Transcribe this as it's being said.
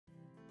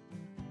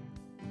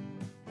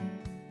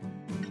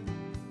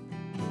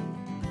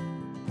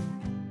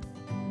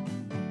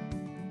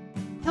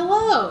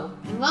Hello,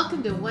 and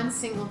welcome to One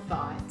Single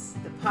Thought,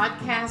 the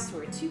podcast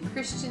where two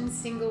Christian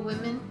single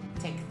women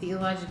take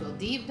theological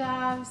deep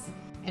dives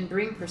and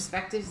bring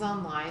perspectives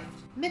on life,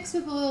 mixed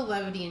with a little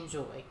levity and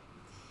joy.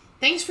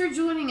 Thanks for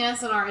joining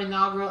us on our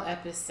inaugural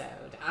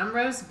episode. I'm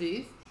Rose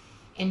Booth,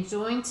 and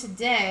joined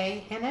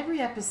today and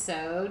every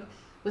episode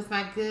with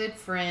my good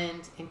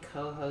friend and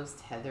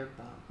co-host Heather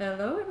Bump.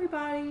 Hello,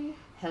 everybody.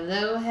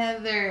 Hello,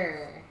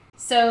 Heather.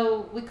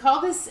 So we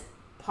call this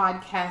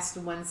podcast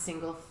One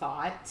Single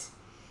Thought.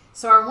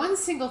 So our one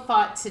single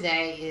thought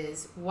today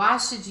is, why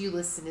should you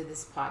listen to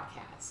this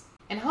podcast?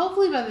 And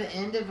hopefully by the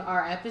end of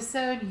our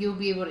episode, you'll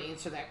be able to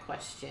answer that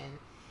question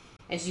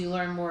as you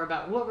learn more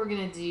about what we're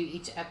going to do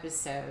each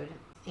episode.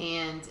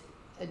 And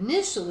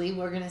initially,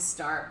 we're going to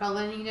start by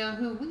letting you know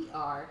who we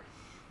are.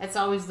 That's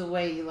always the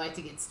way you like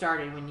to get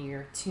started when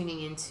you're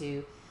tuning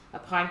into a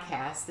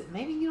podcast that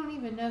maybe you don't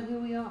even know who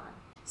we are.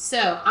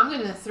 So I'm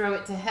going to throw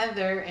it to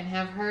Heather and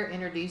have her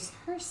introduce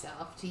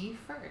herself to you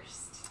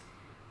first.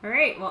 All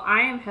right. Well,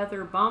 I am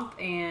Heather Bump,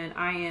 and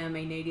I am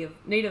a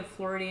native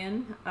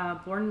Floridian,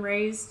 born and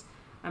raised.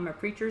 I'm a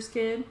preacher's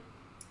kid.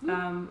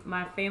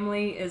 My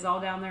family is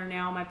all down there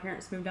now. My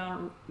parents moved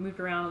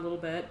around a little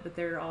bit, but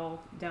they're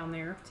all down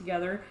there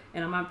together.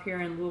 And I'm up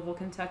here in Louisville,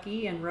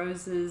 Kentucky. And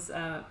Rose is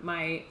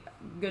my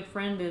good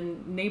friend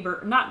and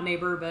neighbor, not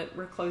neighbor, but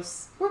we're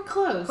close. We're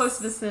close. Close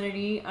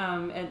vicinity.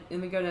 And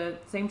we go to the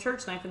same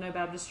church, Inaugural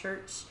Baptist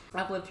Church.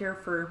 I've lived here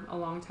for a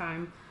long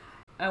time.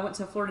 I went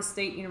to Florida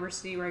State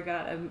University where I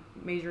got a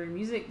major in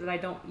music that I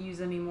don't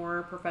use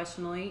anymore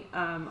professionally.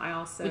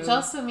 Which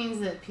also means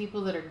that people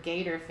that are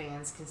Gator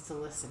fans can still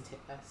listen to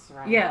us,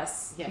 right?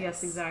 Yes,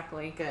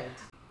 exactly. Good.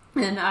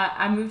 And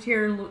I moved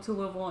here to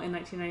Louisville in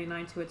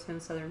 1999 to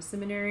attend Southern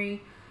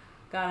Seminary.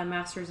 Got a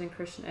master's in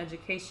Christian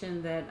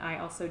education that I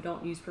also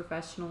don't use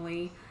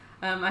professionally.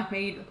 I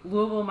made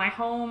Louisville my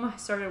home.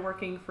 Started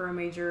working for a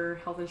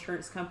major health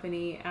insurance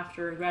company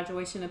after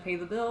graduation to pay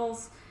the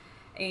bills.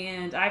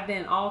 And I've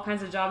been all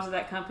kinds of jobs at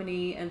that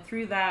company, and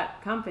through that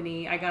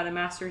company, I got a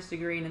master's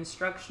degree in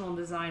instructional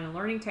design and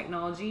learning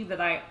technology that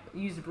I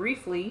used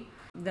briefly.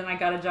 Then I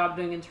got a job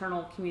doing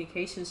internal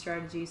communication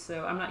strategy,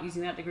 so I'm not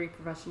using that degree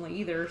professionally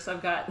either. So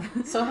I've got...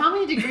 So how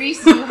many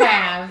degrees do you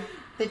have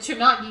that you're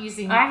not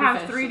using I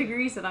have 3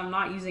 degrees that I'm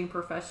not using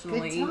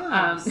professionally. Good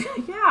times.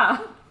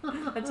 Yeah,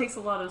 that takes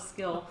a lot of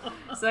skill.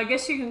 So I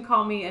guess you can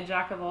call me a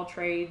jack of all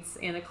trades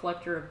and a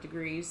collector of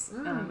degrees.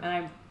 And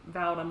I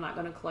vowed I'm not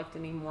going to collect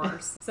anymore.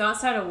 So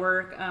outside of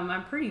work,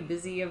 I'm pretty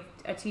busy.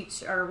 I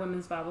teach our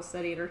women's Bible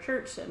study at our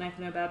church at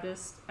Inaugural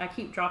Baptist. I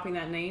keep dropping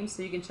that name,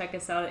 so you can check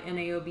us out at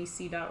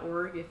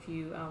naobc.org if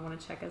you want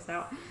to check us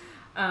out.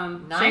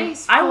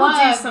 Nice. I will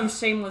do some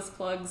shameless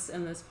plugs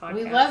in this podcast.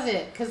 We love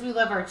it because we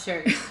love our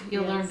church.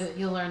 You'll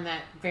learn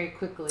that very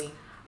quickly.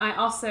 I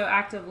also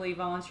actively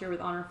volunteer with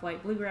Honor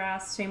Flight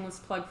Bluegrass. Shameless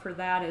plug for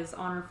that is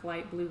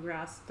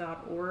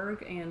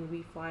honorflightbluegrass.org, and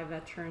we fly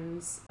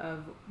veterans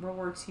of World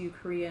War II,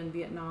 Korea, and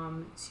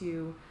Vietnam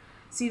to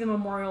see the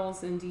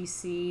memorials in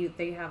D.C.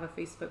 They have a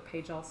Facebook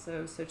page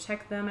also, so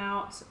check them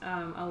out.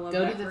 I love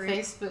Go that to the group.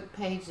 Facebook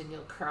page and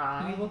you'll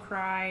cry. You will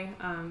cry.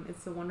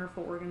 It's a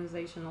wonderful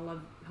organization. I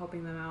love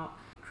helping them out.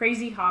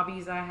 Crazy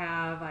hobbies I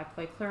have. I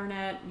play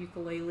clarinet,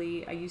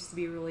 ukulele. I used to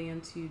be really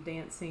into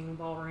dancing,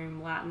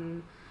 ballroom,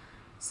 Latin,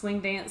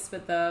 swing dance,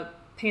 but the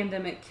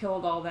pandemic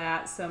killed all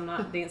that, so I'm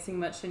not dancing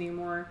much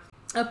anymore.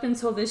 Up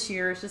until this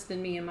year, it's just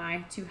been me and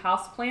my 2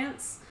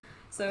 houseplants.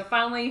 So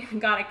finally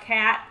got a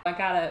cat. I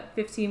got a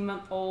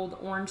 15-month-old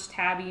orange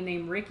tabby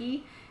named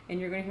Ricky, and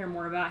you're going to hear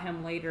more about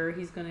him later.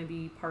 He's going to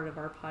be part of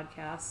our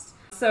podcast.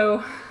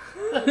 So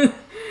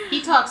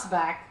he talks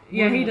back.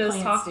 Yeah, he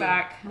does talk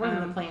back. More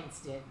than the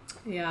plants did.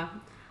 Yeah.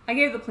 I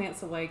gave the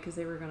plants away because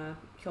they were going to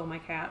kill my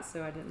cat,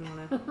 so I didn't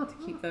want to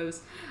keep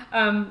those.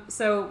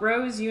 So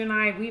Rose, you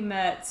and we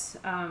met,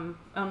 I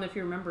don't know if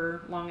you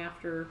remember, long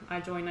after I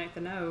joined Ninth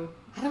and O.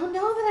 I don't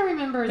know that I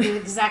remember the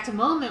exact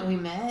moment we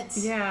met.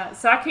 Yeah,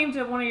 so I came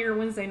to one of your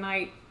Wednesday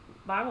night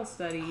Bible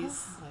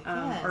studies,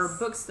 yes. Or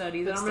book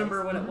studies. I don't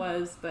remember what it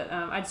was, but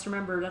I just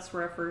remember that's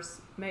where I first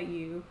met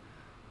you,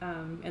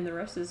 and the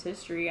rest is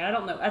history. I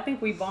don't know. I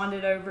think we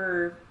bonded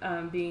over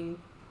being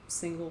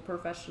single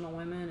professional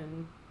women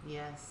and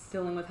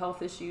dealing with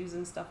health issues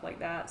and stuff like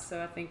that.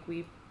 So I think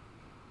we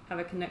have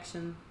a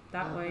connection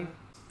that way.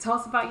 Tell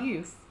us about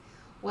you.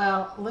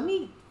 Well, let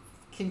me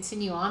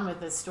continue on with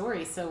this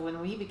story. So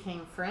when we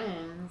became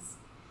friends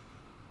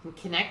and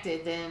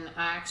connected, then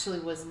I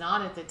actually was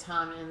not at the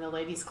time in the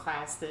ladies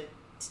class that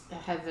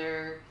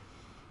Heather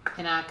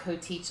and I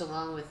co-teach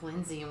along with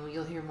Lindsay, and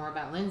you'll hear more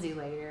about Lindsay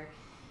later.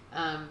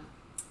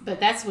 But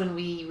that's when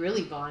we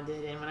really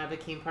bonded, and when I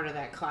became part of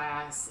that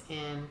class.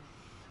 And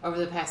over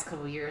the past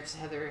couple of years,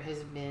 Heather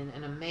has been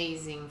an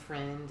amazing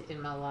friend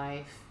in my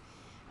life,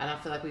 and I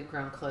feel like we've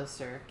grown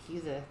closer.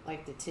 Cue the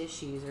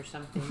tissues or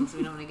something, so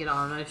we don't want to get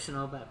all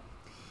emotional, but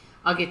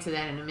I'll get to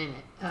that in a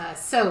minute.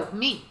 So,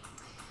 me.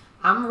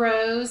 I'm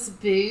Rose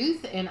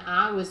Booth, and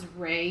I was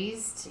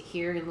raised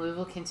here in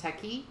Louisville,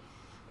 Kentucky,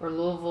 or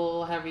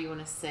Louisville, however you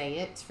want to say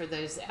it, for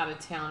those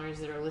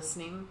out-of-towners that are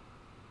listening.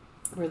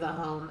 were the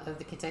home of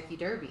the Kentucky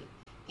Derby.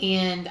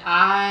 And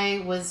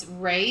I was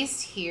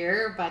raised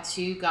here by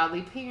two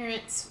godly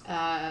parents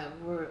that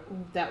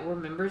were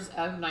members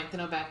of Ninth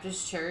and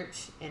Baptist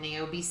Church,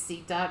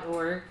 NAOBC.org.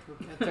 We're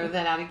going to throw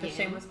that out again.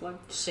 Shameless plug.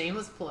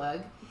 Shameless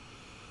plug.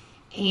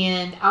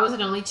 And I was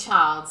an only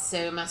child,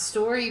 so my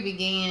story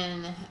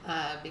began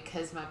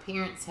because my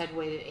parents had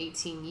waited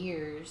 18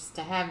 years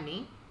to have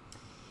me.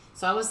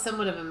 So I was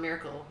somewhat of a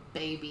miracle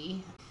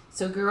baby.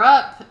 So grew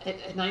up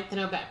at Ninth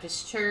and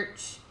Baptist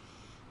Church.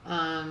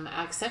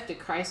 I accepted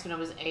Christ when I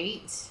was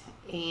 8,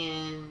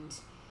 and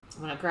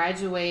when I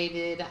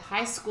graduated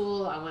high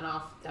school, I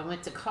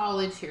went to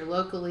college here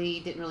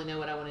locally, didn't really know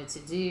what I wanted to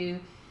do.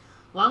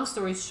 Long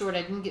story short,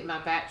 I didn't get my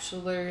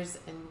bachelor's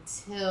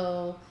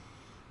until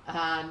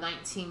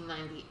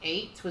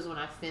 1998 was when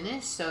I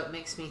finished, so it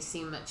makes me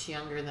seem much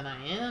younger than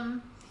I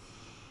am.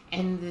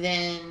 And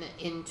then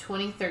in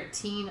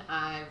 2013,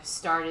 I've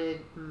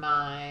started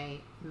my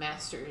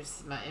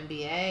master's, my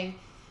MBA,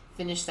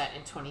 finished that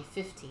in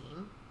 2015.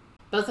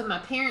 Both of my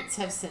parents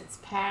have since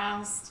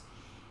passed,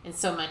 and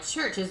so my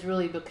church has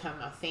really become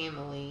my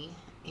family,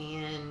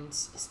 and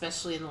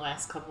especially in the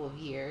last couple of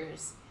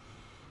years.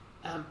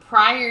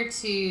 Prior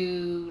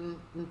to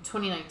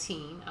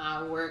 2019,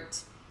 I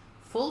worked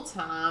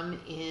full-time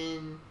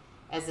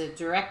as a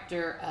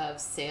director of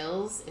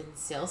sales and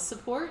sales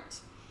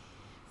support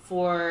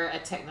for a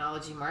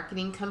technology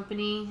marketing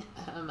company.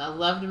 I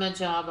loved my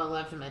job, I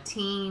loved my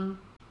team,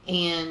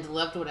 and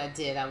loved what I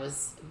did. I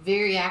was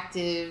very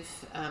active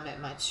at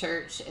my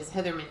church. As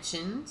Heather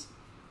mentioned,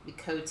 we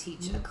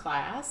co-teach a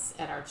class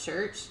at our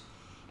church.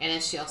 And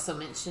as she also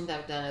mentioned,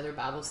 I've done other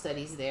Bible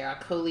studies there. I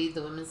co-lead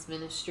the women's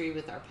ministry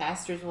with our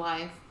pastor's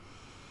wife.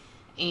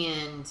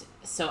 And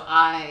so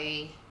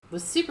I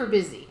was super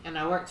busy, and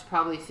I worked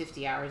probably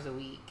 50 hours a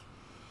week.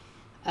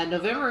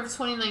 November of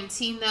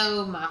 2019,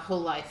 though, my whole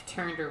life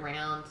turned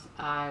around.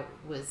 I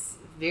was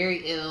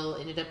very ill,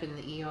 ended up in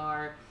the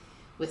ER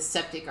with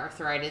septic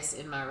arthritis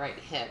in my right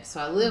hip.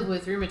 So I live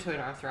with rheumatoid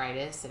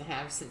arthritis and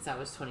have since I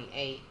was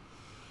 28.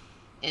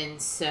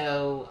 And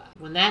so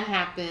when that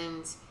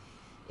happened,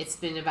 it's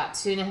been about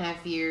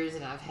 2.5 years,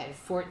 and I've had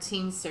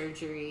 14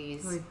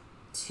 surgeries,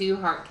 2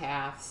 heart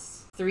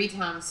caths, 3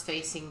 times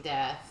facing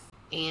death,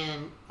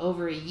 and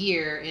over a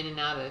year in and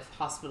out of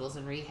hospitals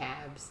and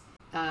rehabs.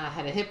 I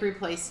had a hip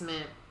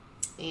replacement,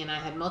 and I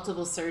had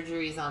multiple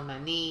surgeries on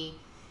my knee.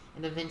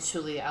 And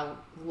eventually I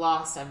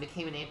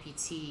became an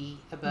amputee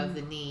above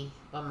the knee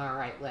on my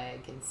right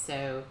leg. And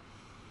so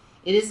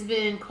it has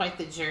been quite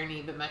the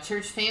journey, but my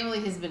church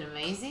family has been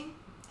amazing.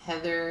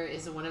 Heather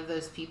is one of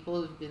those people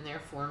who've been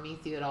there for me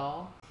through it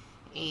all.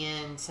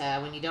 And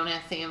when you don't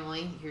have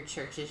family, your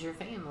church is your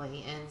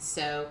family. And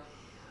so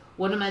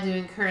what am I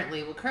doing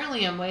currently? Well,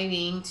 currently I'm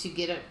waiting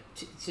to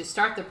to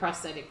start the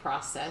prosthetic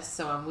process.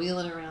 So I'm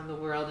wheeling around the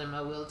world in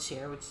my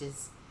wheelchair, which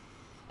is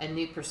a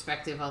new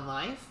perspective on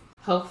life.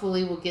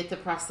 Hopefully we'll get the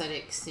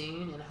prosthetic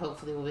soon, and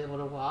hopefully we'll be able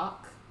to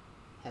walk.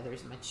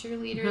 Heather's my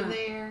cheerleader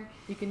there.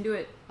 You can do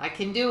it. I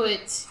can do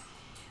it.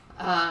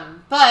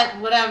 But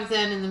what I've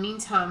done in the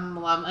meantime,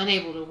 while I'm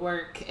unable to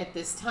work at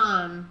this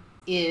time,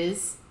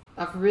 is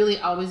I've really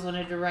always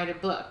wanted to write a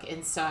book.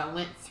 And so I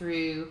went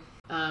through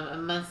a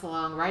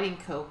month-long writing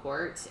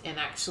cohort and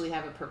actually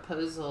have a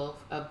proposal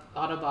of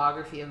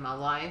autobiography of my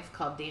life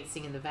called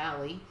Dancing in the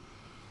Valley.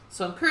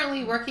 So I'm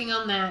currently working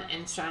on that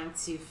and trying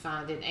to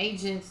find an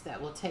agent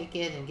that will take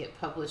it and get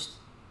publish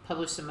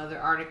some other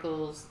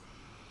articles.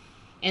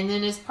 And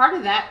then as part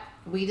of that,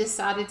 we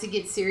decided to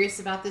get serious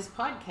about this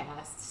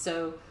podcast.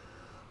 So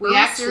we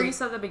actually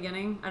serious at the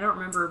beginning. I don't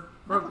remember.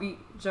 Were we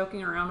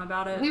joking around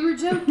about it? We were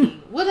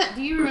joking. What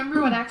do you remember?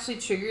 What actually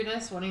triggered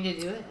us wanting to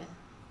do it?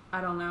 I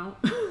don't know.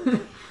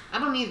 I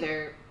don't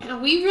either.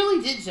 We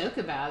really did joke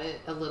about it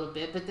a little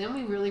bit, but then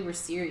we really were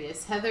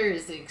serious. Heather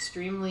is an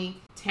extremely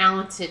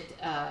talented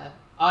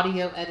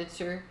audio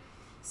editor,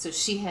 so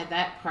she had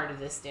that part of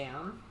this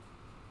down.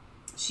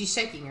 She's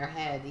shaking her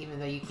head, even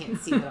though you can't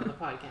see it on the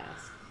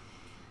podcast.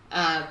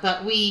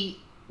 But we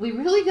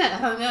really got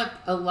hung up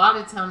a lot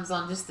of times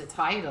on just the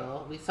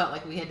title. We felt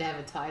like we had to have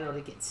a title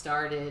to get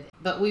started.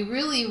 But we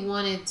really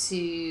wanted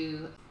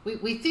to...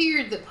 We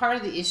figured that part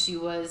of the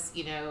issue was,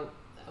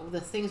 the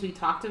things we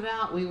talked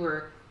about. We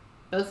were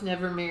both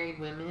never married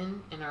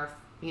women in our,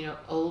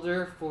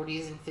 older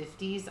 40s and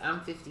 50s.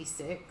 I'm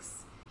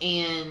 56.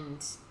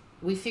 And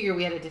we figured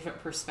we had a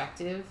different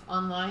perspective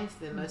on life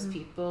than most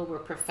people. We're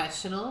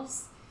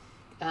professionals.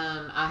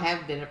 I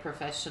have been a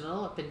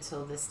professional up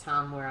until this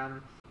time where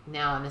I'm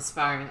now an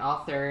aspiring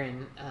author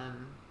and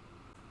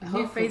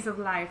new phase of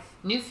life.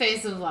 New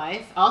phase of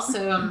life.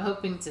 Also, I'm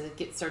hoping to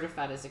get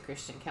certified as a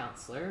Christian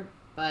counselor,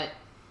 but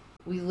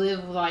we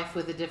live life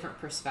with a different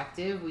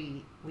perspective.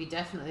 We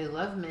definitely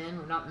love men.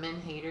 We're not men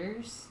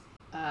haters.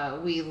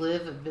 We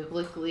live a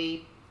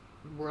biblically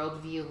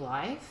worldview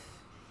life.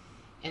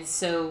 And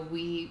so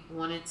we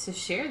wanted to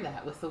share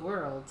that with the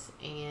world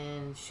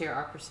and share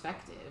our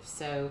perspective.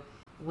 So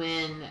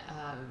when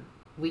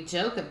we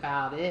joke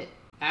about it,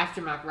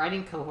 after my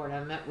writing cohort,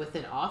 I met with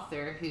an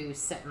author who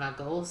set my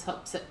goals,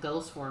 helped set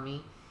goals for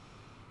me.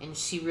 and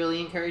she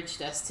really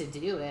encouraged us to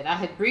do it. I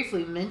had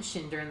briefly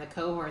mentioned during the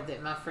cohort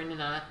that my friend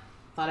and I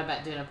thought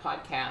about doing a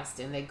podcast,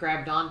 and they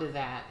grabbed onto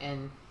that,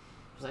 and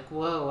I was like,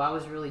 whoa, I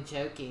was really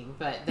joking,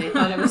 but they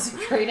thought it was a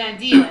great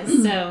idea.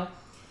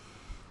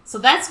 So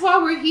that's why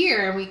we're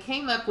here, and we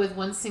came up with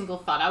one single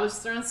thought. I was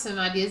throwing some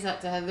ideas out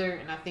to Heather,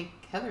 and I think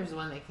Heather's the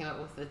one that came up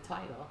with the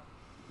title.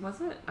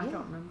 Was it? I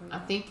don't remember that.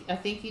 I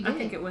think you did. I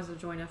think it was a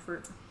joint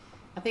effort.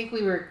 I think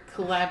we were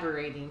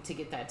collaborating to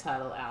get that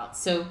title out.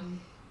 So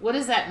what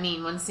does that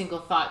mean, one single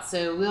thought?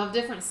 So we'll have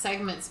different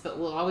segments, but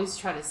we'll always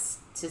try to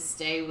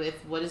stay with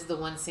what is the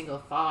one single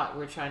thought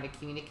we're trying to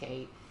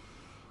communicate.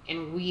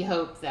 And we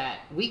hope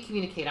that we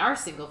communicate our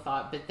single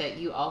thought, but that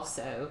you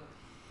also,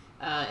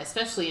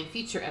 especially in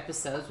future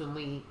episodes when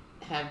we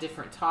have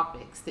different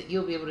topics, that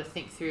you'll be able to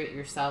think through it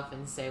yourself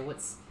and say,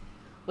 what's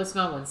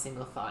my one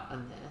single thought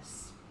on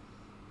this?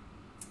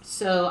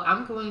 So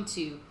I'm going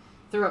to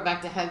throw it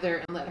back to Heather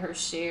and let her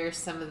share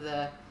some of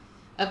the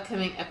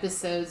upcoming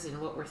episodes and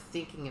what we're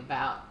thinking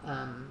about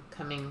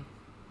coming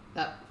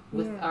up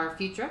with our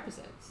future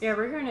episodes. Yeah,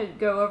 we're going to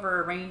go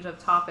over a range of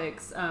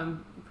topics,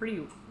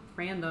 pretty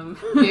random.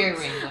 Very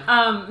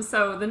random.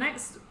 So the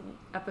next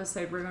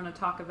episode, we're going to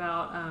talk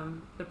about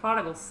the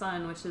prodigal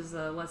son, which is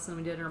a lesson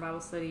we did in our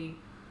Bible study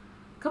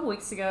a couple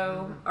weeks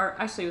ago, or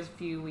actually it was a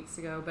few weeks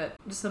ago, but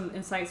just some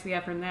insights we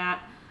have from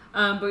that.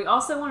 But we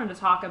also wanted to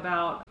talk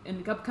about,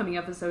 in upcoming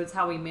episodes,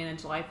 how we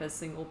manage life as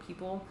single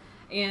people.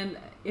 And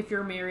if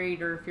you're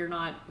married or if you're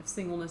not, if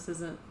singleness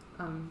isn't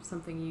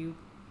something you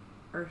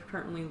are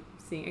currently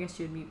seeing, I guess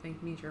you would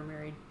think you're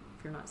married.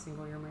 If you're not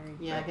single, you're married.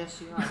 Yeah, but. I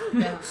guess you are.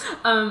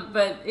 Yeah.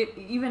 But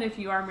even if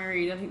you are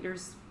married, I think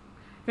there's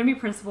going to be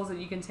principles that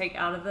you can take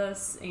out of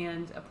this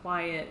and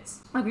apply it.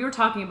 Like we were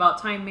talking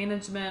about time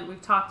management.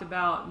 We've talked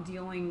about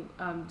dealing,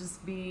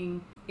 just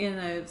being in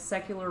a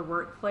secular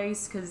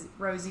workplace, because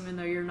Rose, even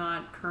though you're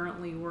not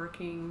currently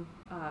working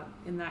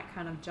in that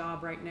kind of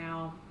job right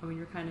now, I mean,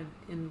 you're kind of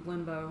in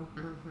limbo,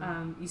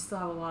 you still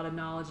have a lot of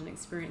knowledge and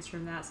experience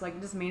from that. So like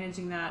just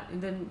managing that,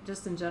 and then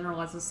just in general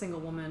as a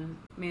single woman,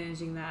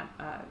 managing that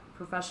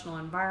professional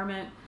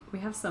environment. We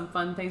have some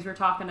fun things. We're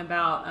talking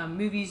about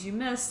movies you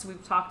missed.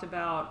 We've talked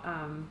about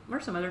what are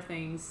some other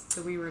things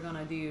that we were going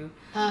to do?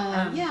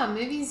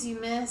 Movies you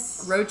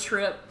missed. Road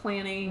trip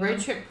planning.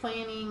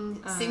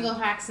 Single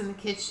hacks in the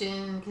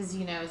kitchen. Because,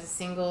 as a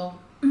single,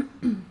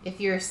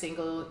 if you're a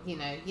single, you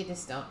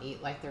just don't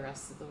eat like the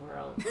rest of the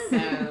world.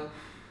 So,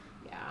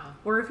 yeah.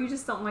 Or if you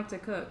just don't like to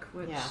cook,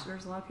 which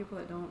there's a lot of people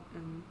that don't.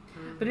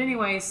 But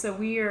anyway, so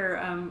we are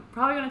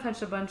probably going to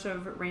touch a bunch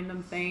of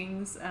random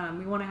things.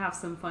 We want to have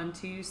some fun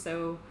too.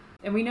 So,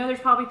 and we know there's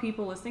probably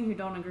people listening who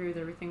don't agree with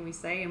everything we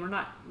say, and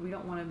we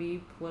don't want to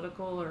be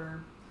political or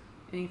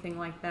anything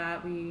like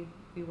that. We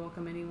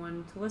welcome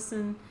anyone to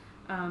listen.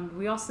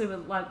 We also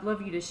would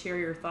love you to share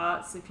your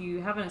thoughts. If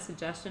you have a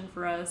suggestion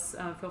for us,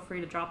 feel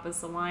free to drop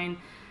us a line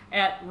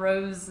at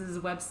Rose's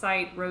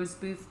website,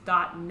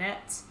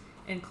 rosebooth.net,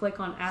 and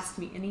click on Ask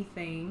Me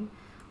Anything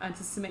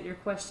to submit your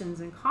questions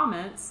and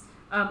comments.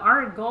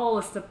 Our goal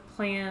is to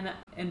plan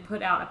and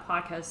put out a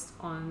podcast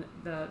on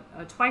the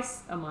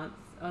twice a month,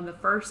 on the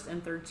first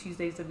and third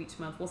Tuesdays of each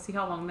month. We'll see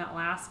how long that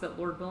lasts, but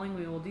Lord willing,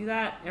 we will do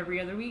that every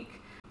other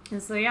week. And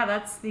so,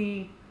 that's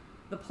the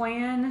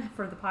plan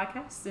for the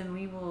podcast, and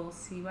we will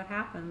see what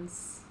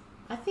happens.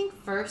 I think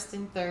first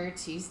and third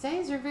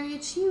Tuesdays are very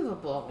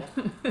achievable,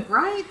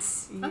 right?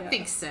 Yeah. I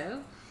think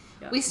so.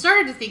 Yep. We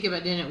started to think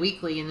about doing it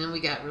weekly, and then we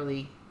got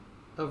really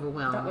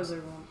overwhelmed. That was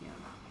overwhelmed, yeah.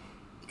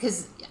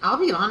 Because I'll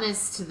be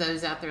honest to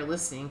those out there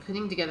listening,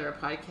 putting together a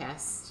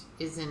podcast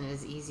isn't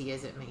as easy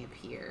as it may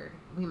appear.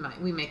 We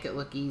make it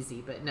look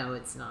easy, but no,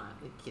 it's not.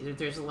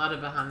 There's a lot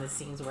of behind the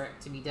scenes work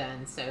to be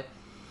done. So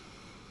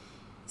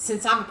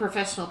since I'm a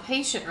professional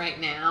patient right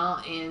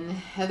now, and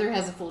Heather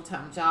has a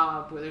full-time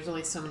job where there's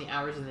only so many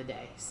hours in the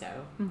day, so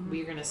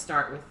we're going to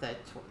start with the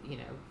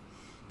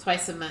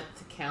twice a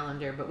month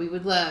calendar. But we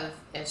would love,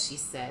 as she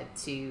said,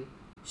 to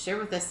share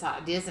with us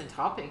ideas and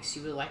topics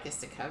you would like us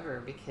to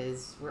cover,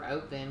 because we're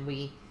open.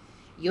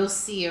 You'll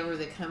see over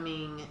the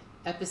coming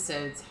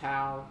episodes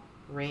how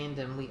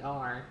random we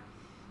are.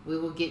 We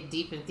will get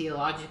deep and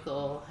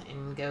theological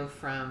and go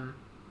from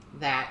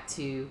that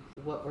to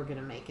what we're going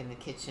to make in the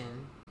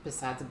kitchen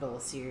besides a bowl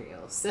of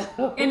cereal. So,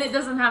 and it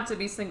doesn't have to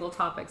be single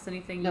topics.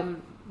 Anything you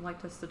would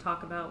like us to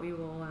talk about, we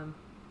will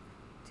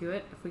do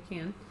it if we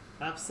can.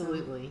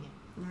 Absolutely.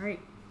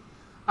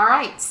 All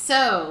right,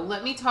 so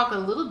let me talk a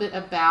little bit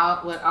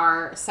about what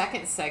our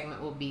second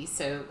segment will be.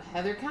 So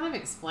Heather kind of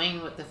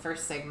explained what the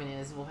first segment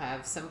is. We'll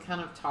have some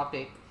kind of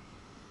topic,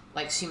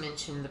 like she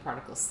mentioned, the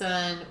prodigal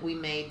son. We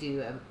may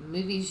do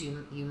movies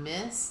you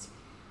missed.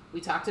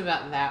 We talked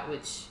about that,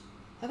 which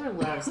Heather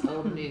loves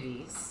old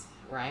movies,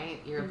 right?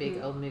 You're a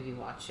big old movie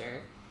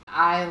watcher.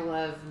 I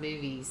love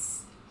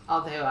movies,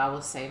 although I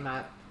will say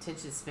my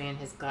attention span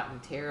has gotten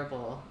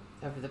terrible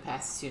over the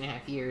past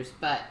 2.5 years,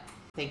 but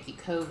thank you,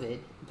 COVID.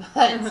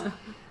 But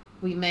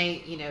we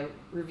may,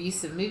 review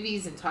some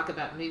movies and talk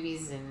about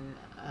movies, and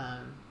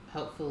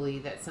hopefully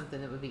that's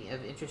something that would be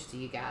of interest to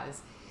you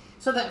guys.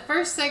 So that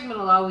first segment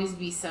will always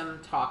be some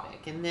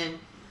topic. And then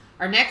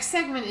our next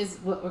segment is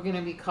what we're going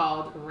to be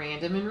called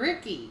Random and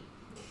Ricky.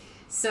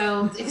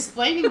 So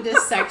explaining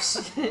this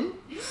section.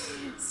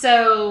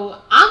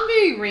 So I'm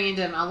very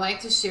random. I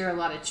like to share a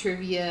lot of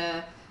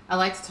trivia. I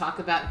like to talk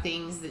about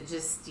things that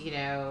just,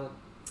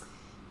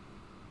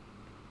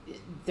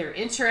 they're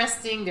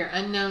interesting. They're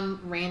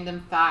unknown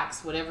random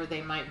facts, whatever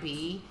they might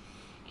be.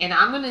 And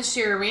I'm going to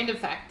share a random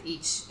fact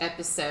each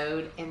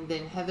episode, and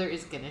then Heather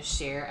is going to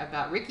share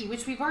about Ricky,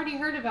 which we've already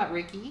heard about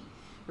Ricky.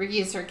 Ricky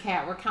is her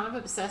cat. We're kind of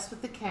obsessed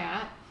with the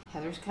cat.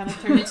 Heather's kind of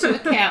turned into a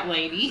cat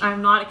lady.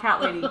 I'm not a cat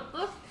lady.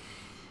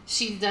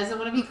 She doesn't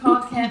want to be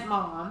called cat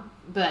mom,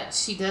 but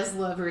she does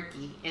love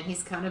Ricky, and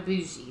he's kind of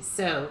bougie.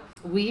 So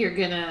we're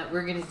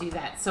gonna do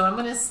that. So I'm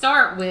gonna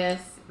start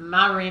with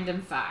my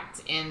random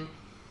fact, and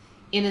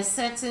in a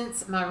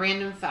sentence, my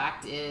random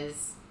fact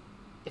is,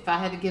 if I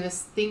had to give a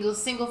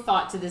single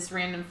thought to this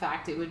random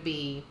fact, it would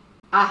be,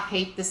 I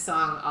hate the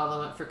song All I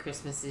Want for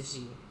Christmas Is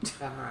You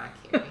by Mariah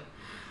Carey.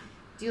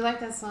 Do you like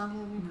that song,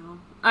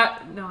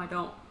 Heather? No, I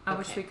don't. I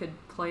wish we could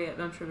play it,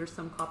 but I'm sure there's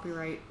some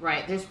copyright.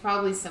 Right, there's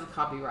probably some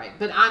copyright.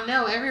 But I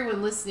know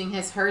everyone listening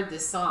has heard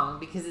this song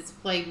because it's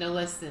played no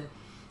less than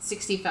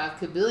 65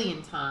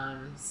 kabillion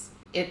times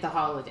at the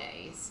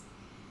holidays.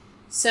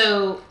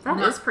 So that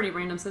is pretty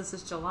random since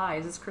it's July.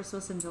 Is this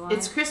Christmas in July?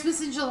 It's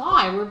Christmas in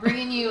July. We're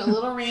bringing you a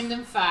little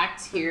random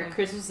fact here. Okay.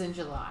 Christmas in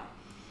July.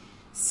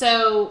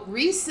 So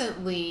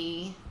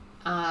recently,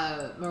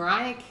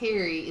 Mariah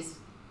Carey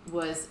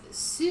was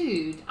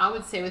sued, I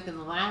would say within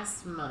the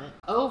last month,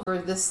 over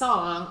the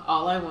song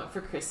All I Want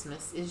for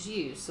Christmas Is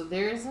You. So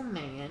there is a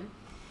man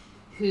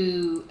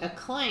who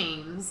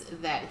claims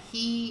that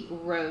he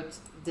wrote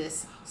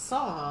this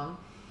song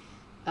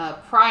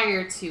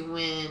prior to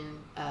when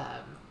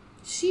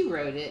she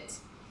wrote it,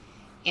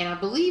 and I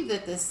believe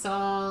that the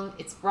song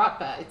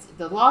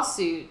the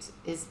lawsuit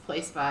is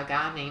placed by a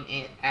guy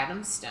named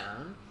Adam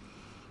Stone.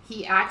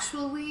 He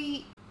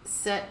actually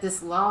set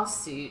this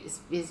lawsuit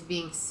is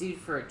being sued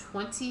for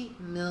 $20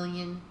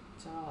 million.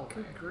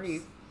 Good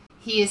grief.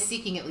 He is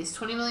seeking at least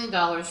 $20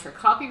 million for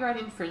copyright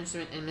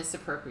infringement and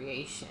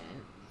misappropriation,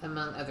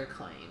 among other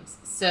claims.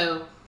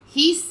 So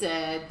he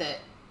said that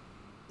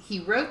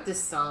he wrote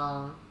this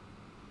song,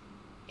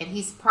 and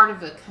he's part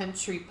of a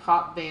country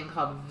pop band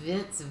called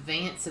Vince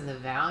Vance and the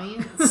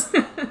Valiants.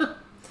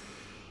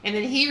 And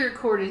then he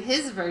recorded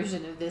his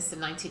version of this in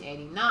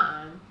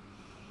 1989,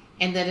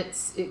 and that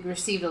it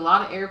received a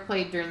lot of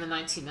airplay during the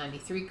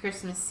 1993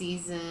 Christmas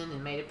season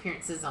and made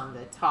appearances on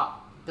the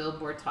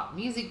Billboard Top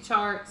Music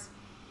charts,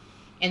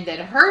 and that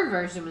her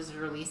version was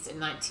released in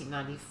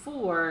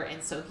 1994,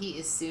 and so he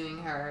is suing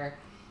her,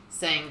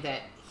 saying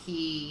that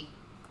he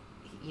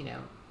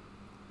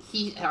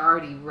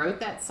already wrote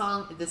that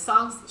song. The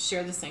songs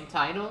share the same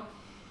title,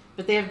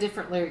 but they have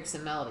different lyrics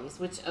and melodies,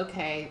 which,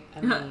 okay,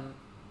 I mean,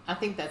 I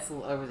think that's a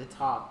little over the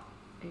top.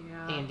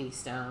 Yeah. Andy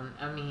Stone.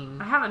 I mean,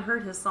 I haven't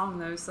heard his song,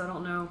 though, so I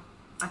don't know.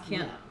 I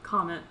can't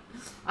comment.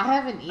 I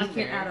haven't either. I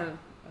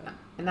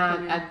can't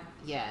add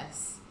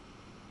yes.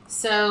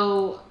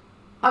 So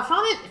I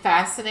found it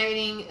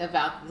fascinating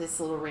about this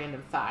little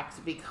random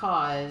fact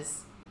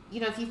because,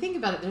 if you think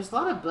about it, there's a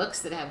lot of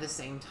books that have the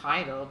same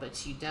title,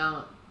 but you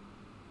don't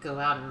go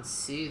out and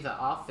sue the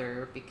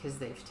author because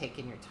they've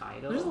taken your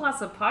title. There's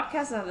lots of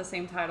podcasts that have the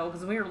same title, because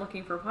when we were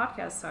looking for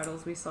podcast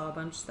titles, we saw a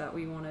bunch that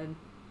we wanted,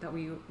 that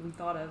we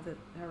thought of that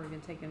had already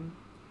been taken.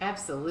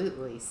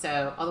 Absolutely.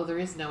 So, although there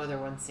is no other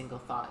one single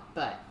thought,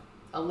 but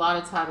a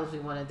lot of titles we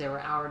wanted, they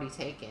were already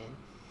taken.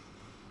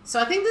 So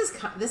I think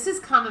this is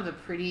kind of a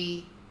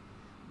pretty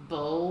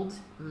bold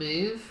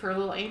move for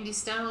little Andy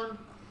Stone,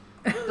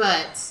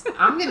 but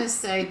I'm going to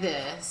say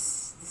this.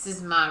 This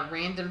is my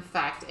random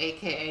fact,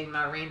 aka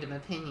my random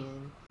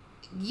opinion.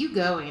 You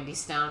go, Andy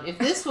Stone. If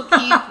this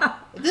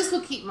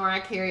will keep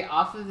Mariah Carey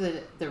off of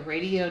the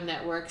radio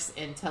networks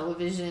and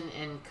television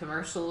and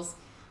commercials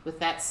with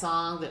that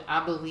song that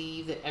I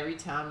believe that every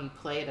time you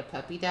play it, a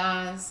puppy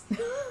dies,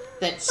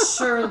 that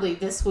surely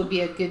this would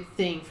be a good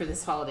thing for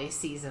this holiday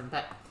season.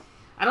 But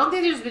I don't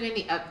think there's been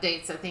any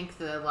updates. I think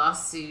the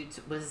lawsuit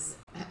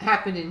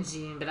happened in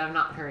June, but I've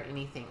not heard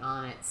anything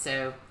on it.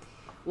 So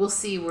we'll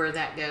see where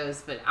that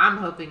goes, but I'm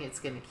hoping it's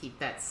going to keep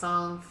that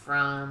song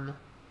from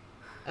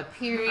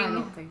appearing. I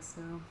don't think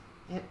so.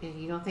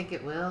 You don't think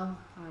it will?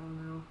 I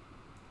don't know.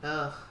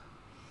 Ugh.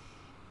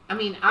 I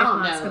mean, I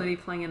don't know. It's going to be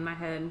playing in my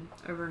head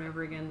over and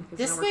over again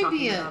because now we're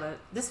talking about it.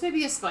 This may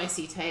be a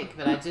spicy take,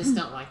 but I just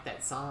don't like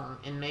that song,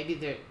 and maybe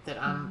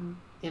that I'm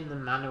in the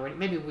minority.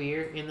 Maybe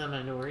we're in the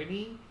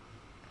minority,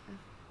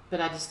 but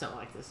I just don't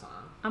like the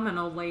song. I'm an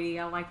old lady.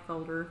 I like the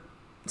older.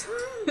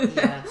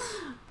 Yeah.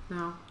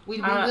 No. We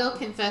will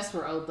confess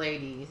we're old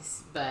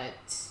ladies, but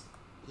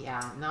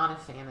yeah, not a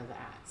fan of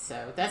that.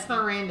 So that's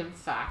my random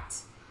fact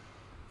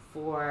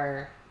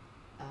for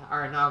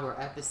our inaugural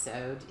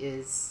episode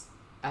is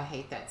I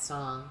hate that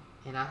song,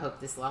 and I hope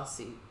this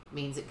lawsuit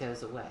means it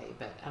goes away,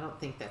 but I don't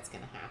think that's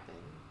going to happen.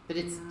 But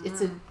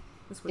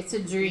it's a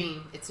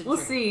dream. We'll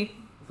see.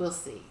 We'll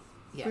see.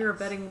 Yes. If we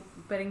were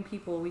betting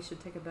people, we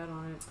should take a bet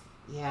on it.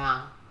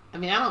 Yeah. I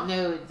mean, I don't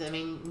know. I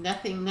mean,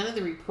 none of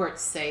the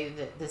reports say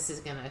that this is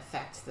going to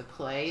affect the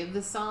play of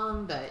the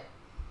song, but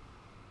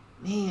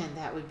man,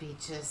 that would be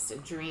just a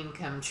dream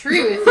come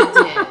true if it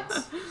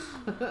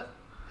did.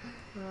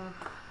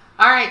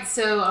 All right,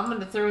 so I'm going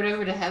to throw it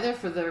over to Heather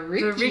for the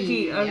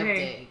Ricky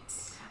update.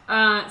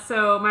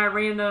 So my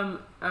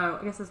random, I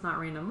guess it's not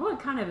random. Well,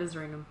 it kind of is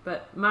random.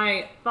 But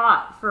my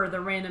thought for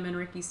the Random and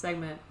Ricky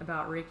segment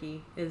about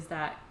Ricky is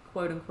that,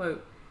 quote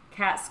unquote,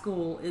 cat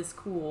school is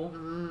cool.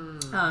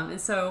 And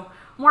so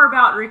more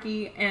about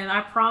Ricky. And I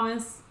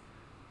promise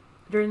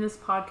during this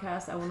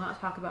podcast, I will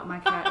not talk about my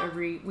cat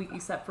every week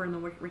except for in the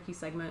Ricky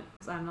segment.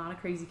 Because I'm not a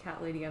crazy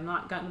cat lady. I've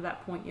not gotten to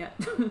that point yet.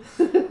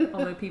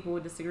 Although people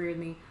would disagree with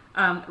me.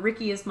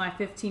 Ricky is my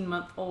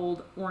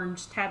 15-month-old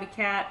orange tabby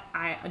cat.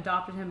 I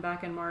adopted him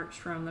back in March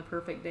from the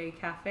Perfect Day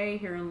Cafe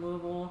here in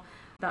Louisville.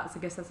 I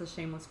guess that's a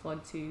shameless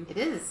plug too. It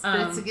is,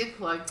 but it's a good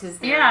plug because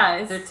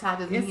they're tied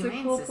to the Humane Society. It's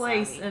a cool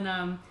place,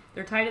 and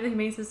they're tied to the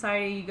Humane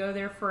Society. You go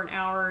there for an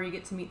hour, you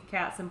get to meet the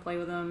cats and play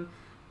with them.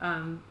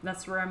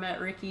 That's where I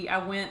met Ricky. I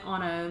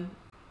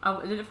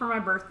did it for my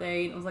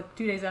birthday. It was like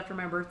 2 days after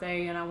my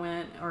birthday, and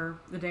or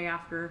the day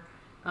after.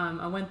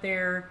 I went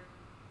there.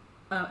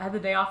 I had the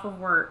day off of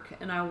work,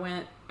 and I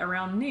went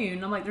around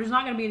noon. I'm like, there's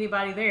not going to be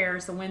anybody there.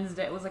 So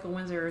Wednesday, it was like a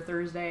Wednesday or a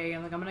Thursday.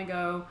 I'm like, I'm going to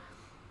go.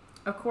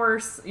 Of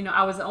course,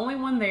 I was the only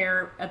one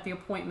there at the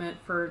appointment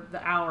for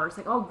the hour. It's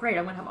like, oh, great.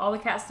 I'm going to have all the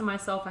cats to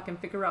myself. I can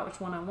figure out which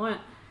one I want.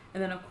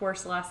 And then, of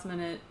course, last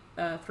minute,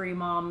 3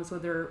 moms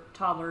with their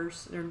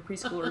toddlers, their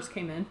preschoolers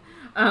came in.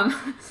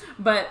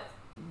 But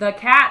the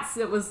cats,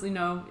 it was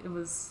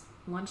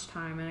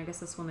lunchtime, and I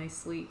guess that's when they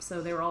sleep.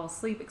 So they were all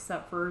asleep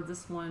except for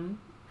this one.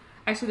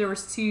 Actually, there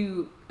was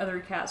 2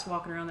 other cats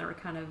walking around that were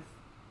kind of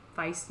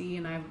feisty,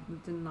 and I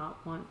did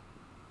not want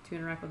to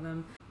interact with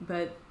them.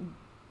 But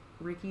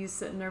Ricky's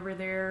sitting over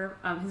there.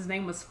 His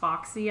name was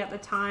Foxy at the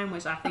time,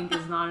 which I think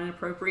is not an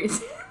appropriate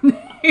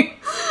name.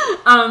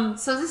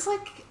 So is this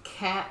like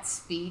cat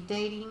speed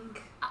dating?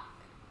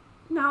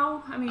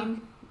 No, I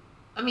mean,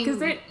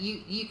 because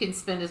you can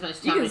spend as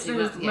much time as you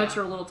want. Much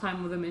or little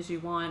time with them as you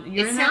want.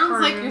 It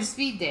sounds like you're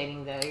speed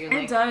dating, though.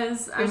 It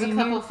does. There's a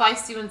couple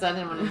feisty ones I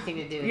didn't want anything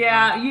to do with.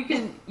 Yeah,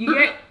 them.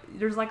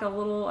 There's like a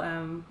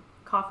little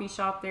coffee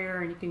shop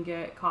there, and you can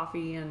get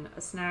coffee and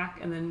a snack,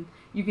 and then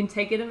you can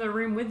take it in the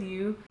room with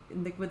you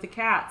with the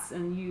cats,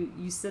 and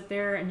you sit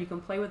there and you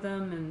can play with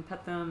them and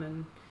pet them,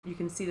 and you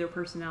can see their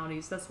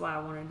personalities. That's why I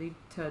wanted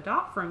to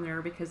adopt from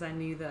there, because I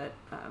knew that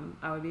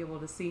I would be able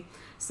to see.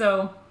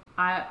 So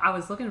I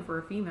was looking for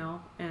a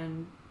female,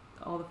 and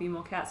all the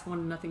female cats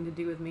wanted nothing to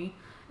do with me.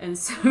 And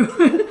so,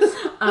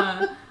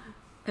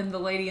 and the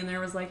lady in there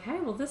was like, hey,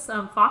 well, this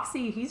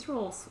Foxy, he's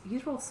real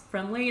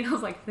friendly. And I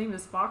was like, his name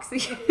is Foxy.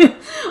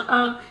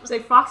 She's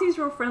like, Foxy's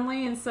real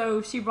friendly. And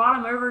so she brought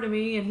him over to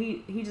me, and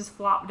he just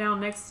flopped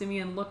down next to me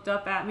and looked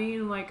up at me.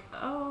 And I'm like,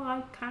 oh,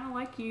 I kind of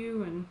like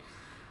you.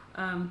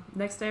 And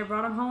next day I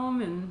brought him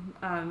home,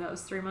 and that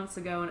was 3 months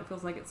ago, and it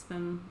feels like it's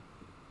been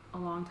a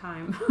long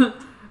time.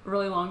 A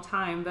really long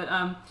time, but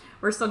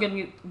we're still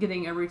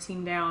getting a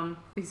routine down.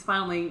 He's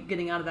finally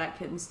getting out of that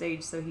kitten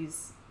stage, so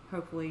he's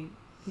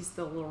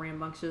still a little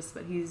rambunctious,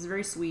 but he's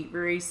very sweet,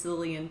 very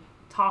silly, and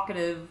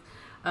talkative,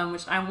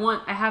 which I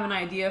have an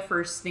idea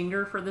for a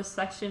stinger for this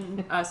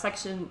section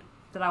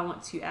that I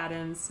want to add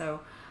in, so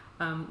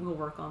we'll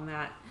work on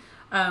that.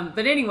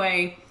 But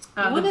anyway,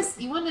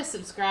 you want to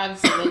subscribe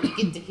so that you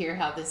get to hear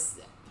how this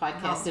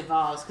podcast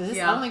evolves, because it's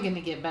only going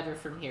to get better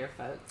from here,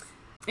 folks.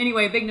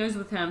 Anyway, big news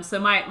with him. So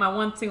my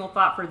one single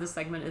thought for this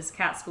segment is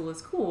cat school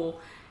is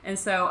cool. And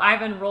so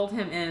I've enrolled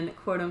him in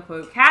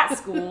quote-unquote cat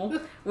school,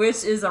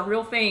 which is a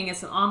real thing.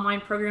 It's an online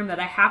program that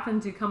I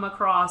happened to come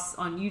across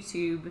on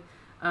YouTube.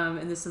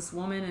 And there's this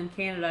woman in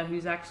Canada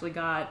who's actually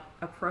got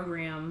a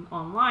program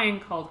online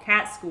called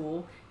Cat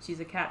School. She's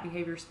a cat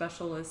behavior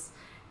specialist.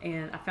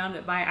 And I found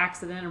it by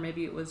accident, or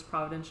maybe it was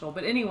providential.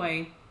 But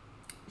anyway,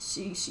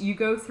 you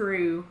go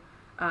through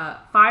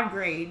 5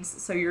 grades,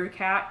 so your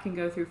cat can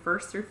go through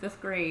 1st through 5th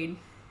grade,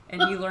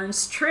 and he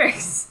learns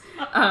tricks.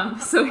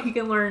 So he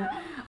can learn.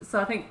 So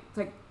I think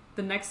like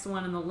the next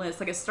one in the list,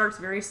 like it starts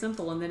very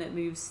simple, and then it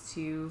moves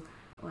to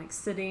like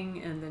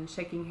sitting and then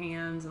shaking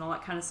hands and all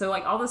that kind of. So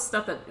like all this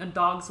stuff that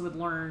dogs would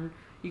learn,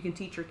 you can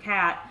teach your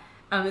cat.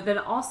 But then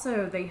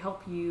also they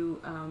help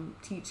you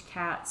teach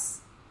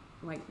cats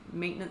like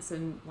maintenance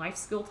and life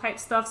skill type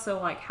stuff. So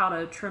like how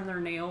to trim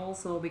their nails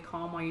so they'll be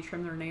calm while you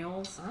trim their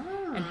nails,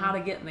 and how to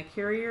get in the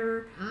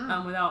carrier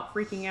without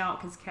freaking out,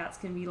 because cats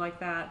can be like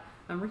that.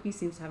 Ricky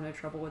seems to have no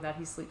trouble with that.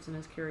 He sleeps in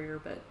his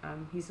carrier, but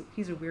he's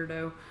a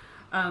weirdo.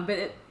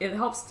 But it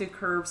helps to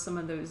curb some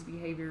of those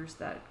behaviors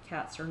that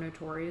cats are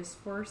notorious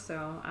for.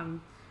 So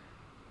I'm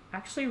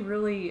actually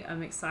really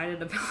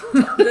excited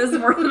about this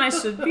more than I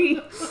should be.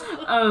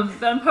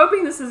 But I'm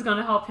hoping this is going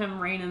to help him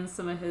rein in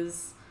some of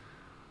his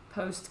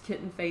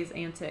post-kitten phase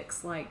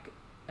antics, like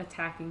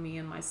attacking me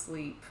in my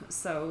sleep.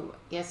 So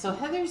yeah, so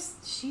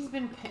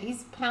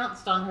he's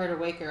pounced on her to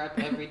wake her up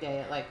every day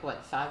at like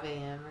 5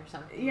 a.m. or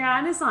something. Yeah,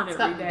 and it's not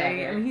every day.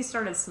 Better. I mean, he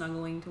started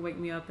snuggling to wake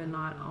me up and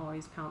not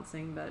always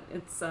pouncing, but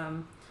it's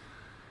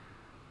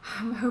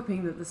I'm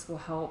hoping that this will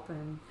help,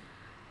 and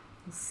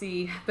we'll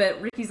see.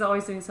 But Ricky's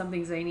always doing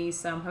something zany,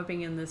 so I'm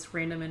hoping in this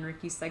Random and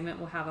Ricky segment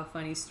we'll have a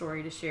funny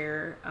story to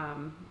share.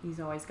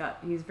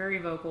 He's very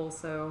vocal,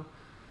 so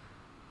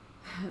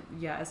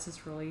yeah, it's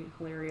just really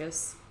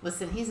hilarious.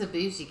 Listen, he's a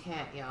bougie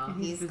cat, y'all.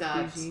 He's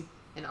got bougie.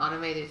 An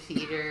automated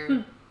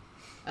feeder,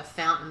 a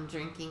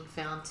drinking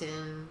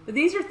fountain. But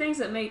these are things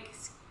that make,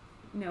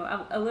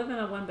 I live in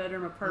a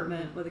 1-bedroom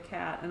apartment with a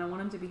cat, and I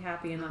want him to be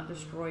happy and not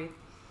destroy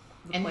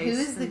the and place. Who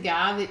is the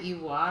guy that you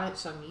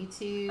watch on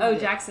YouTube? Oh,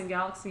 Jackson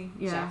Galaxy.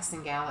 Yeah.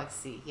 Jackson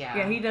Galaxy, yeah.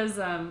 Yeah, he does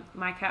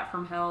My Cat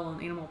from Hell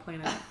on Animal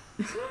Planet.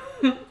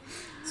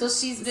 So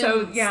she's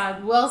been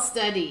well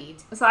studied.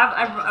 So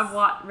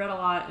I've read a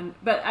lot,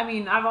 but I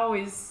mean, I've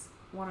always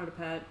wanted a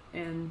pet,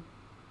 and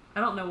I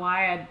don't know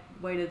why I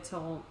waited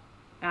till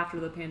after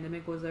the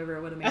pandemic was over.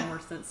 It would have made more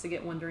sense to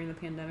get one during the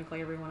pandemic like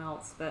everyone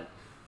else, but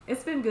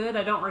it's been good.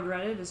 I don't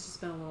regret it. It's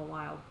just been a little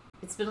wild.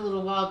 It's been a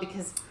little wild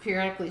because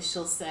periodically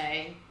she'll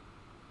say,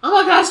 "Oh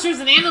my gosh, there's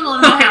an animal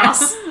in my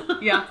house."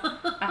 Yeah,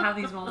 I have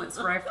these moments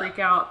where I freak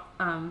out,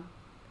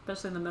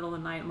 especially in the middle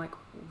of the night. I'm like,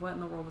 what in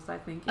the world was I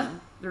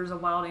thinking? There's a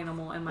wild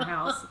animal in my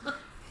house,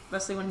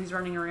 especially when he's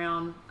running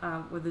around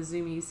with the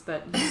zoomies.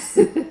 But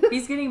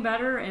he's getting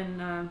better,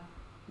 and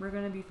we're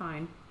going to be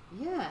fine.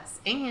 Yes,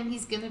 and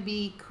he's going to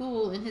be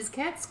cool in his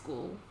cat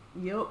school.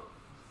 Yep.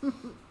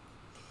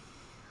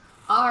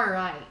 All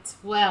right.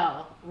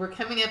 Well, we're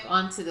coming up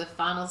onto the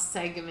final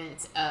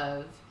segment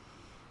of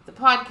the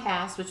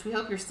podcast, which we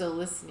hope you're still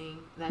listening.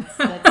 That's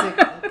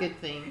a good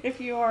thing.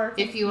 If you are,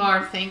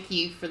 thank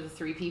you for the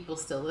 3 people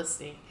still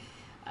listening.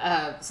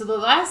 So the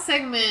last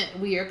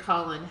segment we are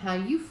calling "How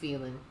You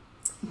Feeling."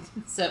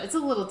 So it's a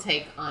little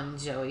take on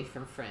Joey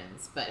from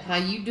Friends, but how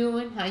you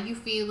doing? How you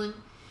feeling?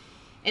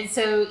 And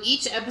so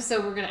each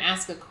episode we're going to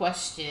ask a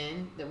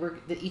question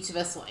that each of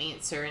us will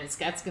answer, and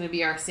that's going to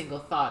be our single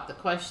thought, the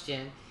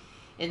question.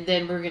 And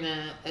then we're going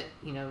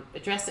to,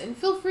 address it. And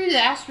feel free to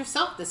ask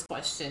yourself this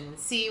question and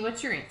see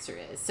what your answer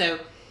is. So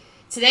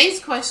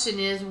today's question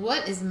is,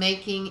 what is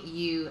making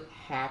you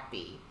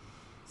happy?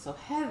 So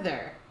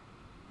Heather,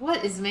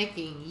 what is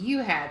making you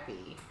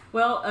happy?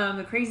 Well,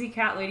 the crazy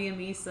cat lady in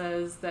me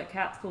says that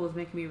cat school is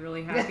making me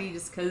really happy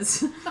just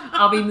because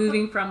I'll be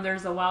moving from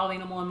there's a wild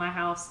animal in my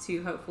house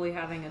to hopefully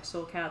having a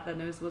chill cat that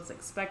knows what's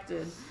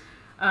expected.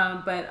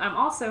 But I'm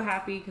also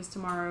happy because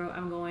tomorrow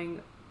I'm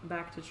going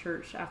back to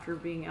church after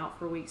being out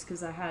for weeks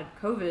because I had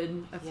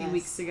COVID a few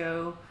weeks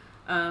ago.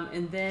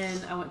 And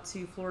then I went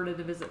to Florida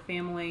to visit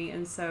family.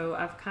 And so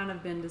I've kind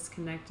of been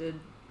disconnected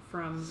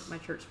from my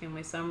church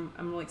family. So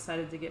I'm really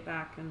excited to get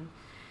back and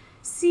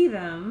see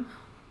them.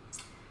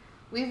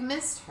 We've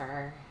missed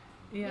her.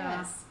 Yeah.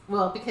 Yes.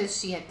 Well, because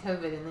she had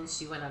COVID and then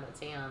she went out of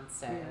town.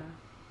 So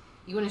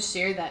you want to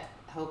share that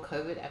whole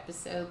COVID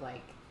episode?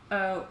 Like,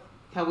 how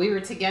we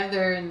were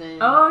together and then...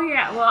 Oh,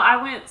 yeah. Well,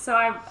 I went... So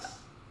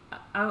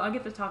I'll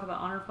get to talk about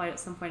Honor Flight at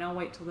some point. I'll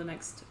wait till the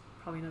next,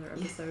 probably another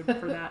episode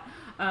for that.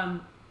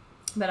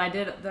 But I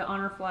did the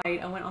Honor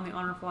Flight. I went on the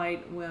Honor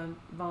Flight when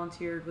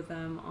volunteered with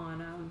them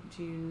on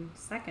June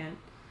 2nd.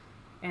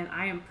 And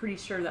I am pretty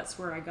sure that's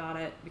where I got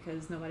it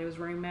because nobody was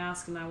wearing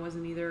masks and I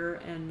wasn't either.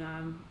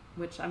 And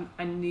which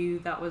I knew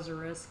that was a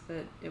risk,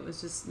 but it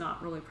was just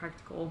not really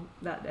practical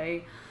that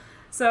day.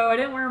 So I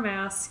didn't wear a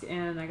mask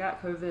and I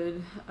got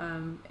COVID.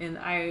 And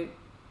I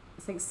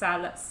think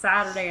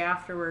Saturday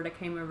afterward, I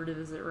came over to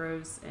visit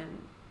Rose and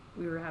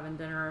we were having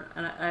dinner.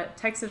 And I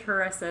texted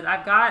her. I said,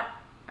 I've got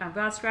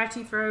a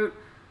scratchy throat.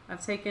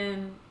 I've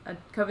taken a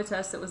COVID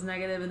test that was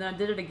negative, and then I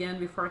did it again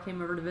before I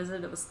came over to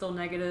visit. It was still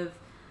negative.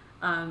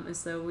 And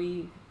so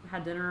we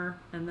had dinner,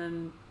 and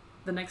then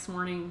the next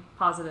morning,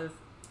 positive.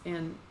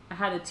 And I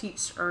had to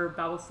teach our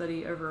Bible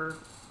study over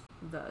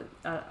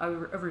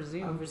over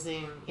Zoom. Over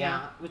Zoom,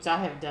 yeah, which I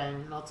have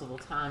done multiple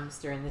times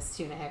during this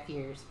 2.5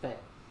 years.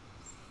 But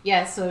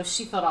yeah, so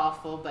she felt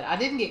awful, but I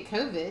didn't get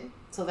COVID,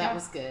 so that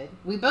was good.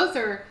 We both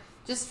are,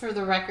 just for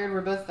the record, we're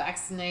both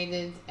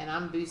vaccinated, and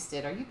I'm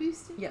boosted. Are you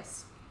boosted?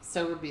 Yes.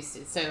 So we're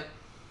boosted. So,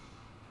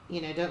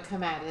 don't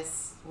come at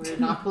us. We're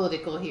not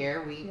political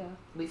here.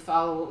 We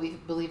follow what we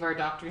believe our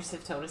doctors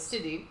have told us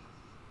to do.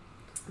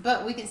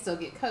 But we can still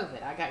get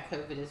COVID. I got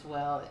COVID as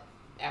well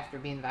after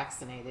being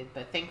vaccinated.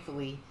 But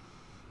thankfully,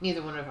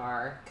 neither one of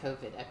our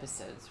COVID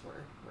episodes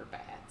were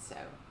bad. So,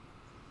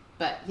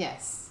 but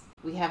yes,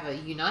 we have a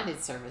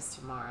United service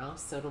tomorrow.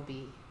 So it'll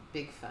be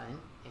big fun.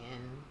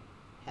 And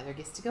Heather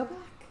gets to go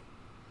back.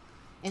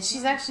 And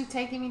she's actually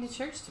taking me to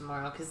church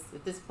tomorrow because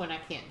at this point I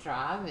can't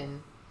drive,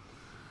 and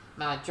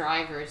my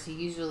drivers who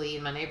usually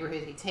in my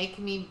neighborhood who take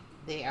me,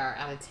 they are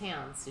out of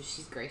town, so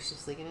she's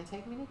graciously going to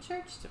take me to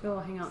church tomorrow.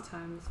 Little hangout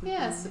time this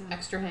weekend. Yes,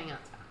 extra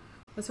hangout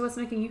time. So what's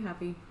making you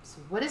happy? So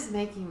what is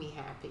making me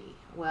happy?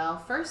 Well,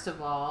 first of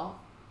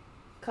all,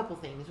 a couple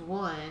things.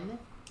 One,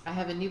 I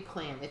have a new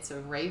plant. It's a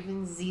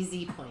Raven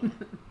ZZ plant.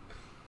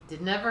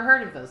 Never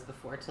heard of those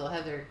before till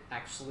Heather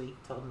actually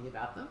told me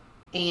about them.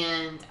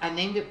 And I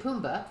named it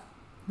Pumbaa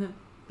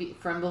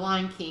from The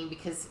Lion King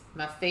because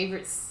my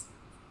favorite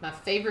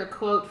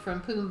quote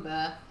from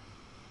Pumbaa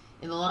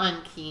in The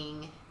Lion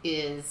King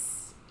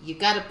is, you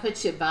got to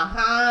put your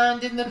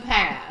behind in the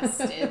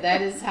past. And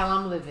that is how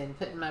I'm living,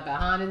 putting my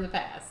behind in the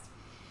past.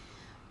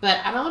 But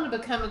I don't want to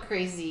become a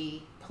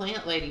crazy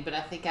plant lady, but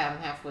I think I'm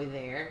halfway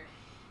there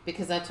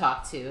because I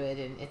talk to it,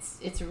 and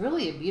it's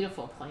really a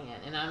beautiful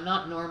plant. And I'm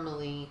not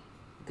normally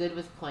good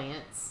with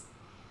plants.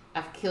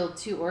 I've killed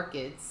 2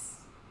 orchids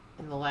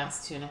in the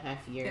last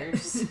 2.5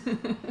 years.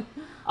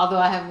 Although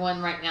I have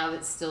one right now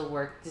that's still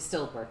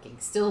working,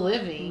 still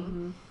living.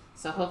 Mm-hmm.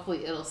 So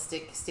hopefully it'll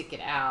stick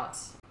it out.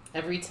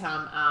 Every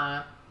time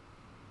I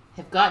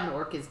have gotten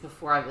orchids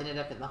before, I've ended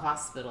up in the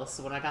hospital.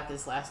 So when I got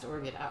this last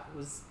orchid, I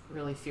was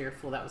really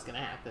fearful that was going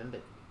to happen,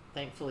 but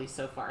thankfully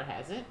so far it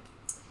hasn't.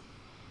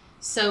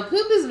 So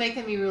poop is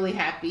making me really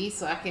happy,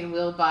 so I can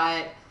will by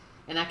it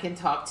and I can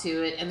talk to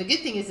it. And the good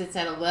thing is it's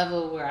at a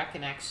level where I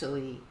can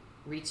actually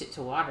reach it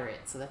to water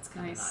it, so that's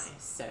kind of nice.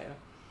 So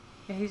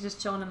yeah, he's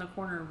just chilling in the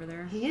corner over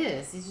there. he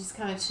is. He's just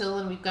kind of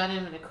chilling. We've got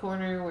him in a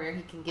corner where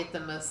he can get the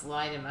most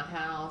light in my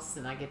house,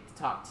 and I get to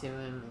talk to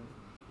him. And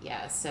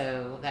yeah,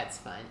 so that's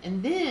fun.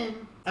 And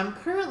then I'm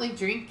currently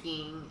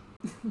drinking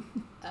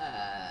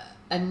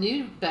a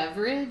new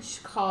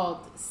beverage called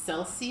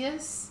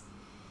Celsius.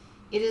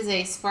 It is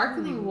a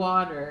sparkling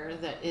water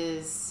that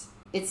is.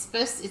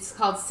 It's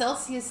called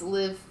Celsius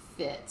Live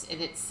Fit,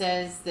 and it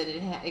says that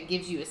it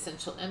gives you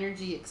essential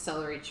energy,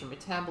 accelerates your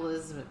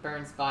metabolism, it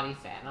burns body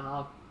fat. And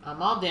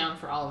I'm all down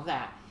for all of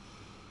that.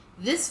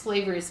 This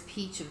flavor is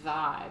Peach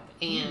Vibe,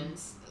 and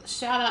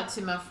shout out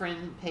to my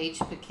friend Paige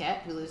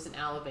Paquette, who lives in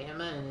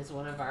Alabama and is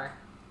one of our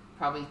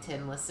probably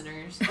 10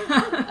 listeners.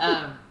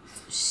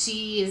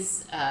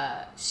 She's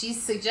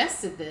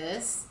suggested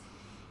this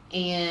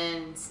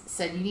and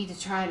said, you need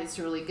to try it, it's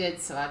really good.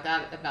 So I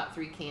got about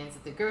 3 cans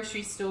at the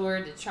grocery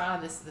store to try.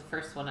 This is the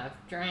first one I've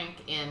drank,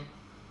 and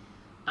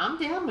I'm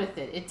down with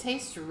it. It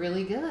tastes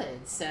really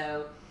good.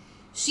 So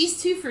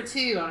she's 2 for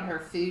 2 on her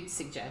food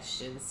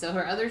suggestions. So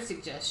her other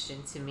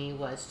suggestion to me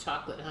was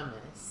chocolate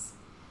hummus,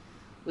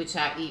 which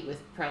I eat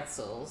with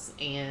pretzels,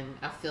 and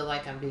I feel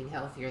like I'm being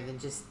healthier than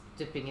just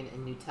dipping it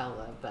in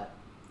Nutella, but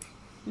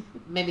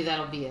maybe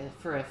that'll be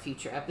for a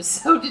future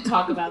episode to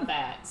talk about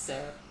that.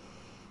 So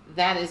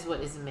that is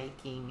what is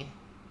making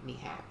me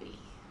happy.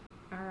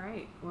 All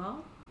right.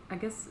 Well, I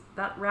guess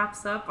that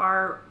wraps up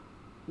our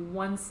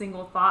one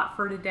single thought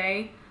for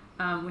today,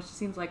 which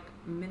seems like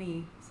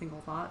many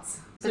single thoughts.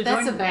 But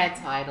that's a bad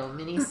title.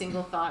 Many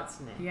single thoughts?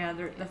 No. Yeah,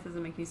 that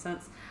doesn't make any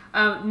sense.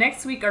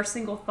 Next week, our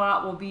single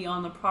thought will be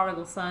on the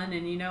prodigal son.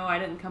 And, I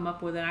didn't come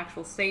up with an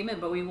actual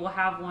statement, but we will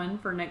have one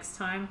for next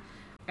time.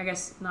 I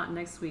guess not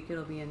next week.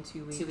 It'll be in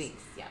 2 weeks. 2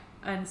 weeks, yeah.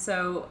 And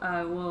so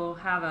we'll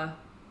have a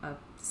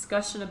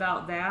discussion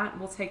about that.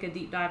 We'll take a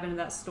deep dive into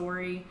that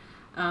story,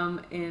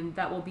 and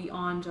that will be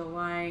on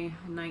July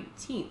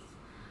 19th.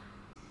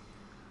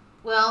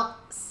 Well,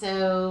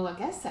 so I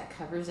guess that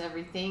covers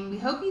everything. We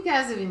hope you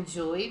guys have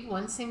enjoyed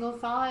One Single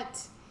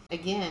Thought.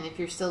 Again, if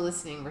you're still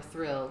listening, we're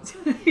thrilled.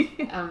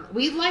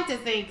 We'd like to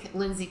thank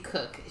Lindsay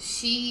Cook.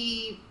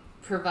 She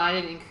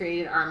provided and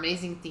created our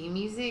amazing theme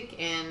music,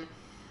 and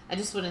I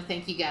just want to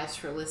thank you guys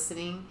for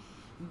listening.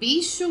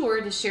 Be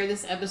sure to share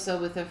this episode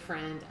with a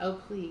friend.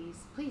 Oh, please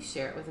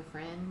share it with a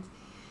friend.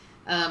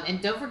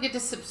 And don't forget to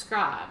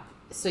subscribe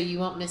so you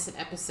won't miss an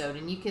episode.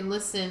 And you can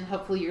listen,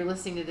 hopefully you're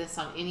listening to this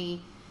on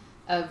any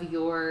of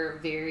your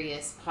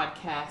various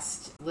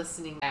podcast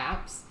listening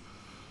apps.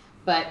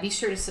 But be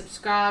sure to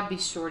subscribe. Be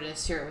sure to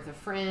share it with a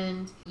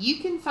friend. You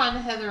can find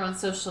Heather on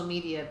social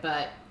media,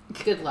 but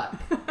good luck.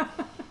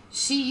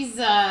 She's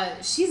a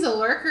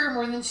lurker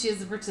more than she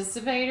is a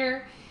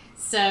participator.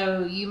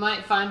 So you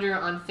might find her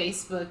on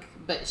Facebook,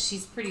 but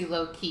she's pretty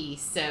low key.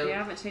 So yeah, I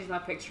haven't changed my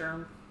picture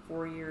in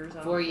 4 years.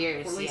 4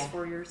 years, at least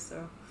 4 years.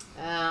 So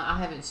I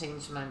haven't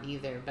changed mine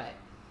either. But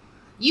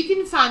you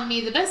can find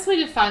me. The best way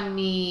to find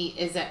me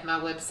is at my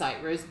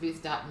website,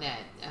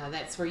 rosebooth.net.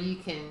 That's where you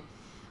can.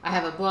 I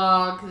have a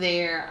blog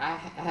there. I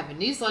have a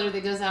newsletter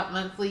that goes out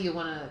monthly. You'll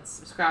want to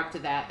subscribe to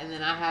that, and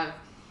then I have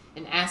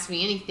an Ask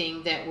Me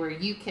Anything where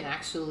you can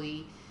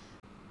actually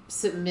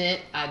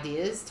submit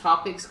ideas,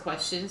 topics,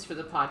 questions for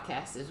the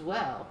podcast as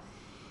well.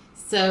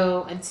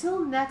 So until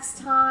next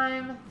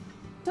time,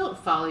 don't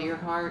follow your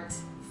heart,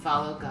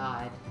 follow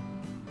God.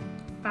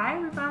 Bye,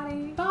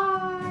 everybody. Bye.